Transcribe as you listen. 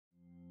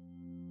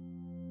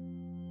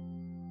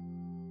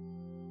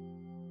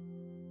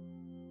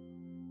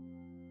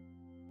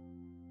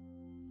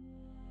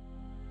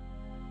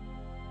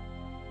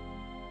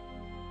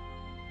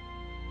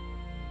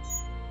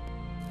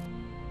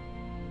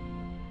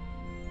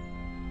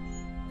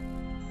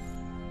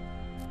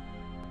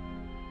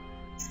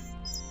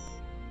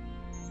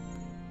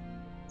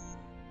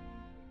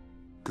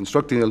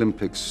Constructing the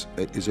Olympics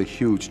is a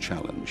huge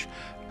challenge.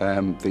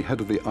 The head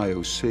of the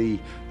IOC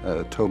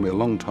told me a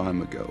long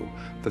time ago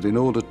that in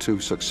order to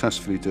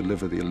successfully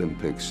deliver the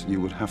Olympics, you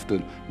would have to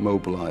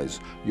mobilize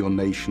your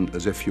nation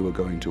as if you were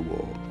going to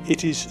war.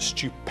 It is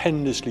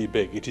stupendously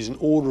big. It is an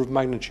order of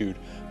magnitude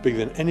bigger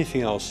than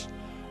anything else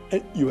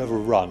you ever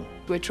run.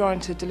 We're trying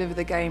to deliver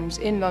the Games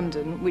in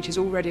London, which is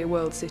already a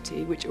world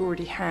city, which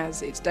already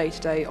has its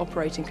day-to-day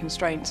operating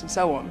constraints and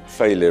so on.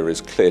 Failure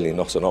is clearly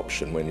not an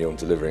option when you're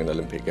delivering an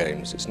Olympic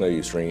Games. It's no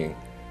use ringing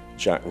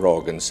Jack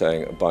Rogg and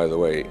saying, by the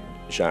way,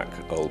 Jack,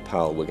 old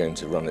pal, we're going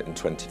to run it in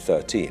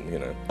 2013, you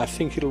know. I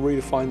think it'll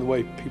redefine the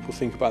way people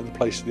think about the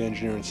place of the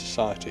engineer in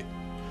society.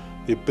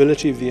 The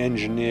ability of the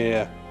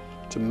engineer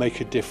to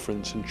make a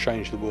difference and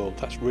change the world,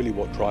 that's really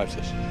what drives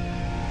us.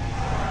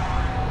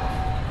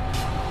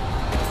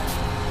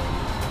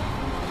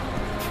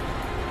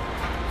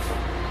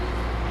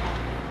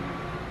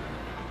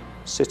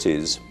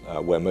 Cities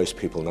where most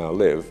people now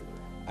live,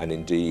 and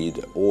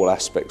indeed all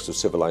aspects of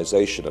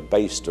civilization, are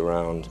based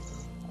around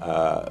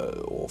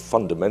or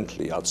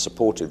fundamentally are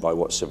supported by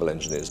what civil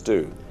engineers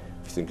do.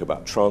 If you think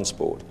about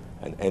transport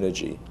and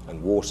energy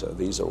and water,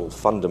 these are all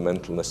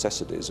fundamental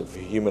necessities of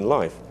human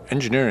life.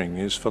 Engineering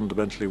is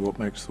fundamentally what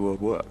makes the world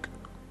work.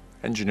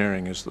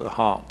 Engineering is at the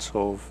heart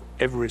of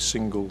every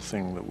single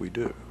thing that we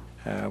do.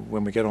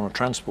 When we get on a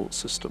transport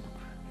system,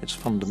 it's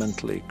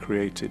fundamentally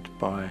created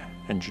by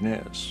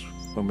engineers.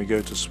 When we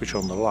go to switch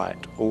on the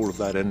light, all of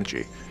that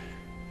energy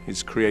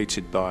is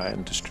created by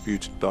and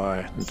distributed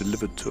by and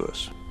delivered to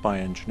us by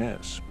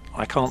engineers.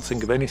 I can't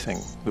think of anything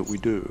that we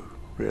do,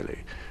 really,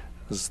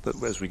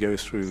 as we go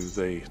through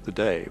the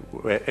day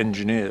where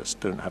engineers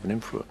don't have an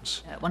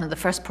influence. One of the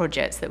first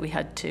projects that we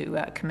had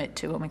to commit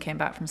to when we came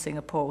back from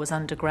Singapore was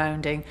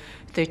undergrounding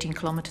 13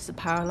 kilometres of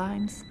power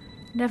lines.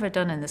 Never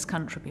done in this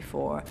country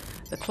before.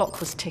 The clock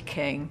was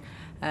ticking.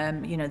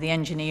 You know, the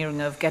engineering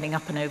of getting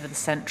up and over the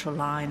central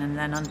line and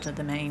then under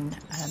the main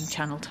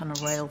Channel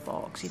Tunnel rail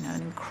box, you know,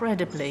 an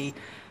incredibly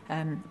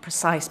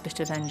precise bit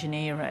of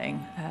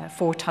engineering,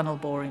 4 tunnel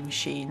boring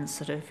machines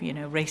sort of, you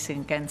know, racing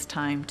against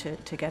time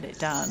to get it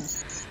done.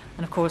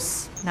 And of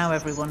course, now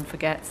everyone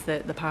forgets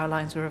that the power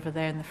lines were over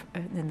there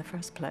in the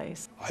first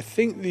place. I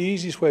think the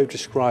easiest way of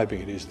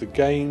describing it is the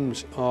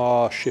Games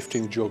are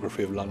shifting the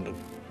geography of London.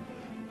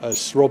 As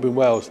Sir Robin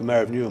Wells, the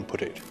Mayor of Newham,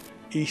 put it,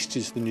 East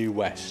is the new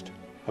West.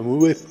 And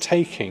we're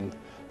taking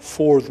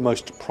 4 of the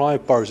most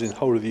deprived boroughs in the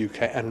whole of the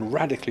UK and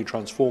radically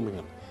transforming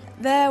them.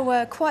 There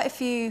were quite a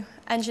few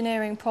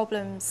engineering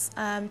problems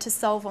to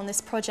solve on this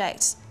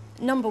project.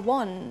 Number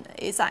one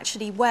is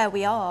actually where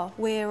we are.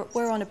 We're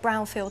on a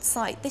brownfield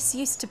site. This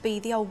used to be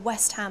the old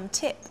West Ham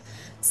tip.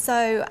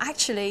 So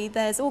actually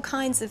there's all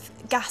kinds of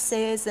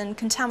gases and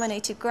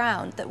contaminated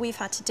ground that we've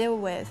had to deal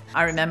with.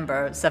 I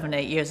remember 7 or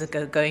 8 years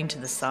ago going to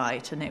the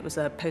site, and it was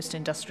a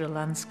post-industrial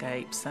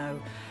landscape.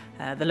 So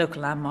the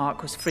local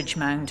landmark was Fridge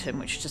Mountain,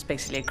 which is just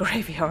basically a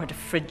graveyard of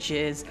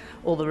fridges.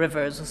 All the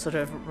rivers were sort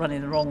of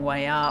running the wrong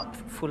way up,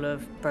 full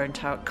of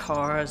burnt out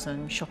cars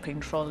and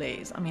shopping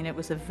trolleys. I mean, it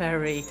was a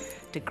very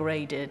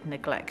degraded,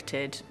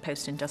 neglected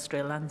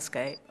post-industrial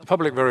landscape. The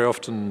public very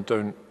often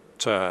don't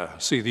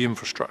see the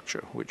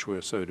infrastructure which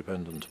we're so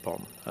dependent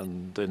upon.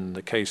 And in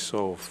the case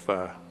of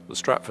the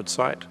Stratford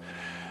site,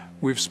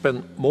 we've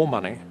spent more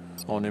money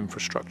on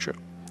infrastructure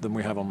than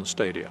we have on the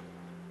stadia.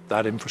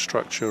 That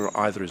infrastructure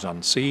either is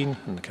unseen,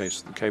 in the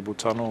case of the cable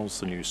tunnels,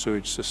 the new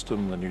sewage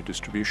system, the new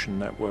distribution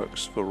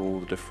networks for all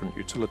the different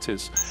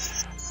utilities,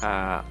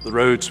 the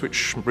roads,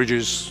 the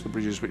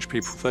bridges which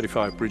people,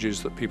 35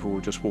 bridges that people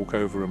will just walk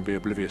over and be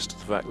oblivious to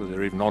the fact that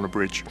they're even on a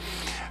bridge.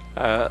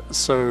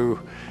 So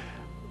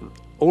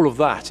all of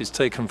that is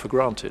taken for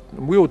granted,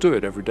 and we all do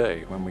it every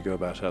day when we go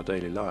about our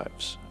daily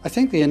lives. I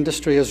think the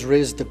industry has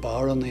raised the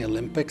bar on the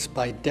Olympics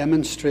by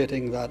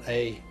demonstrating that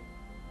a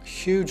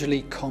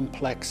hugely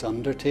complex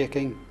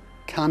undertaking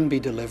can be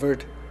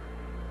delivered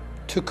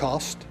to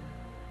cost,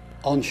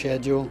 on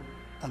schedule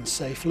and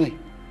safely,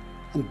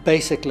 and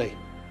basically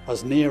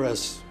as near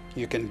as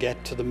you can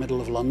get to the middle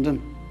of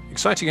London.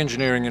 Exciting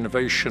engineering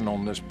innovation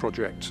on this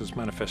project has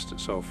manifested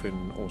itself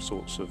in all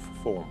sorts of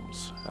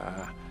forms.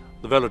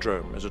 The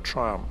Velodrome is a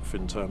triumph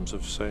in terms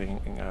of saying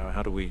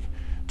how do we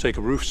take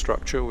a roof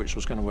structure which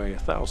was going to weigh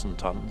 1,000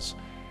 tonnes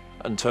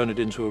and turn it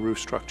into a roof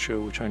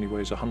structure which only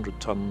weighs 100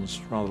 tonnes,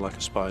 rather like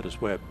a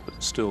spider's web,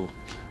 but still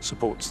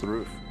supports the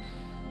roof.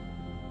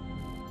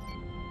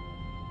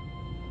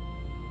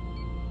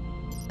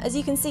 As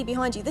you can see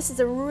behind you, this is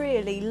a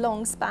really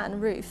long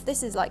span roof.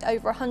 This is like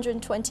over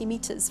 120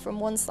 metres from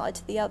one side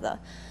to the other.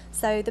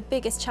 So the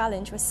biggest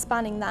challenge was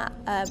spanning that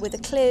with a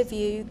clear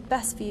view,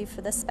 best view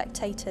for the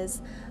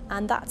spectators,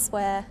 and that's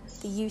where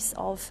the use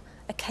of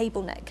a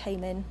cable net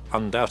came in.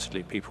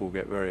 Undoubtedly people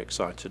get very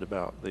excited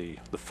about the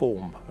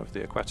form of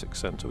the Aquatics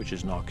Centre, which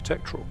is an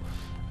architectural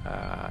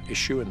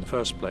issue in the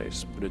first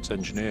place, but it's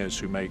engineers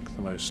who make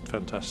the most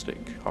fantastic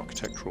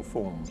architectural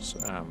forms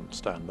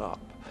stand up.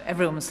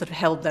 Everyone sort of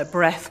held their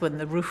breath when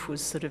the roof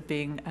was sort of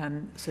being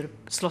sort of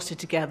slotted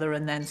together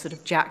and then sort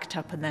of jacked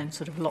up and then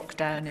sort of locked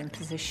down in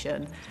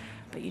position.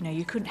 But you know,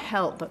 you couldn't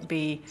help but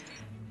be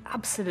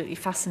absolutely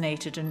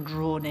fascinated and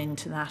drawn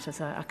into that as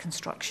a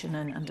construction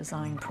and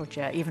design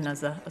project, even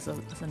as a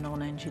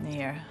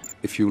non-engineer.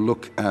 If you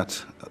look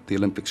at the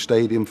Olympic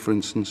Stadium, for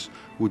instance,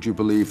 would you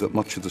believe that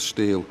much of the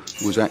steel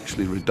was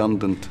actually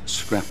redundant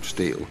scrap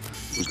steel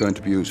that was going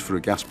to be used for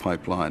a gas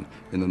pipeline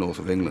in the north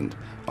of England?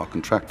 Our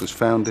contractors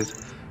found it,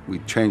 we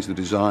changed the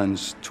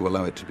designs to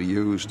allow it to be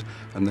used,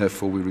 and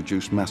therefore we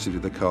reduced massively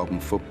the carbon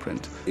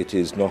footprint. It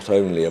is not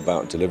only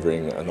about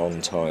delivering an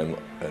on-time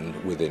and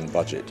within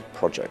budget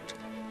project,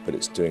 but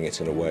it's doing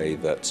it in a way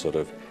that sort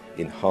of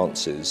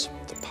enhances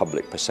the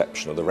public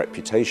perception or the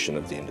reputation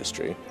of the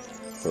industry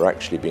for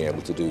actually being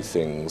able to do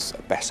things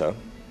better,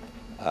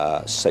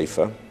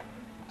 safer,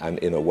 and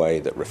in a way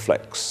that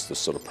reflects the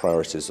sort of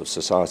priorities of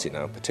society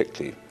now,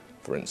 particularly,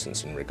 for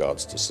instance, in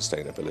regards to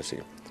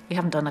sustainability. We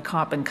haven't done a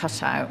carbon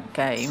cutout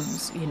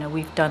games, you know,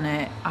 we've done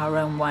it our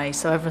own way.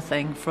 So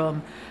everything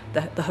from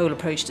the whole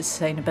approach to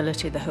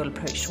sustainability, the whole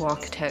approach to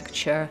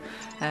architecture.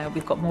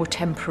 We've got more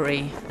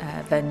temporary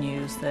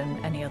venues than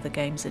any other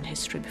games in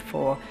history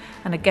before.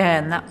 And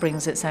again, that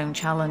brings its own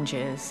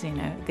challenges. You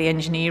know, the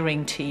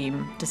engineering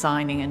team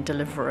designing and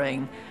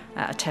delivering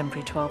a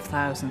temporary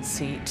 12,000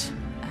 seat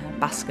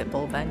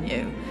basketball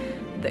venue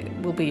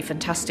that will be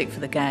fantastic for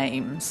the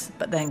games,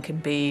 but then can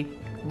be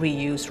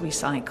reused,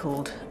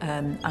 recycled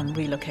and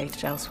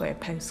relocated elsewhere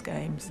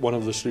post-games. One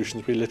of the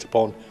solutions we lit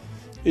upon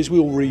is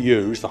we'll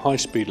reuse the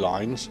high-speed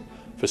lines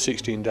for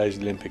 16 days of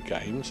the Olympic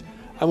Games,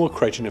 and we'll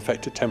create an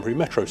effective temporary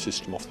metro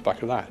system off the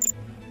back of that.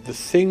 The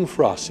thing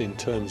for us in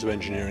terms of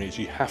engineering is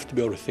you have to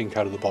be able to think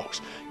out of the box.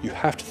 You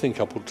have to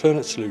think up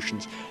alternate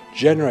solutions,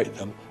 generate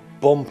them,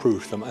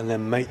 bomb-proof them, and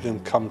then make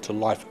them come to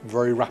life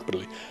very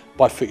rapidly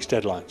by fixed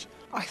deadlines.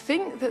 I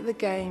think that the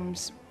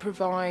Games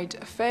provide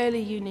a fairly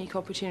unique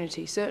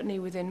opportunity, certainly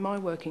within my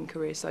working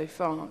career so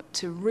far,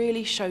 to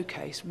really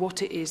showcase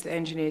what it is that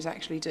engineers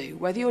actually do.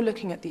 Whether you're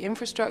looking at the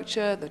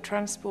infrastructure, the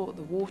transport,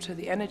 the water,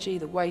 the energy,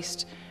 the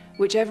waste,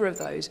 whichever of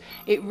those,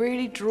 it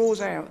really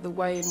draws out the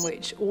way in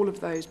which all of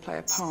those play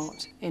a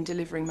part in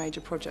delivering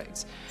major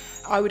projects.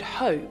 I would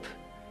hope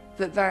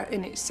that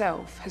in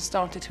itself has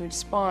started to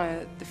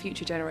inspire the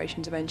future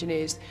generations of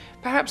engineers,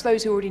 perhaps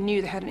those who already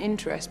knew they had an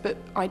interest, but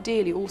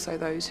ideally also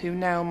those who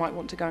now might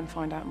want to go and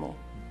find out more.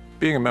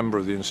 Being a member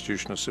of the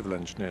Institution of Civil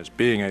Engineers,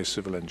 being a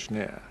civil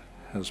engineer,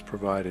 has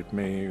provided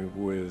me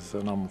with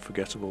an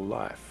unforgettable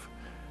life.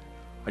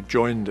 I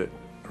joined it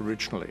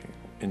originally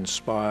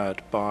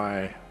inspired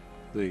by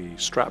the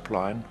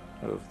strapline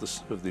of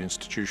the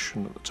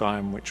institution at the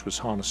time, which was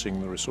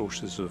harnessing the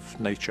resources of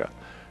nature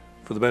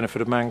for the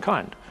benefit of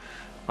mankind.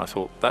 I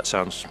thought, that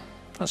sounds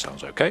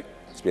okay.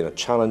 It's been a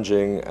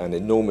challenging and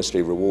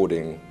enormously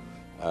rewarding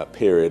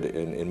period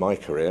in my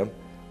career,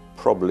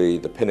 probably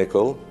the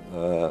pinnacle,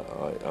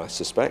 I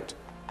suspect.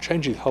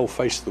 Changing the whole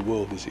face of the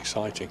world is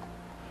exciting.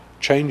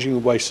 Changing the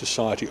way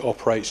society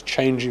operates,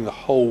 changing the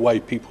whole way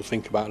people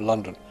think about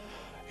London.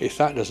 If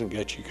that doesn't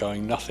get you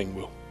going, nothing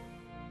will.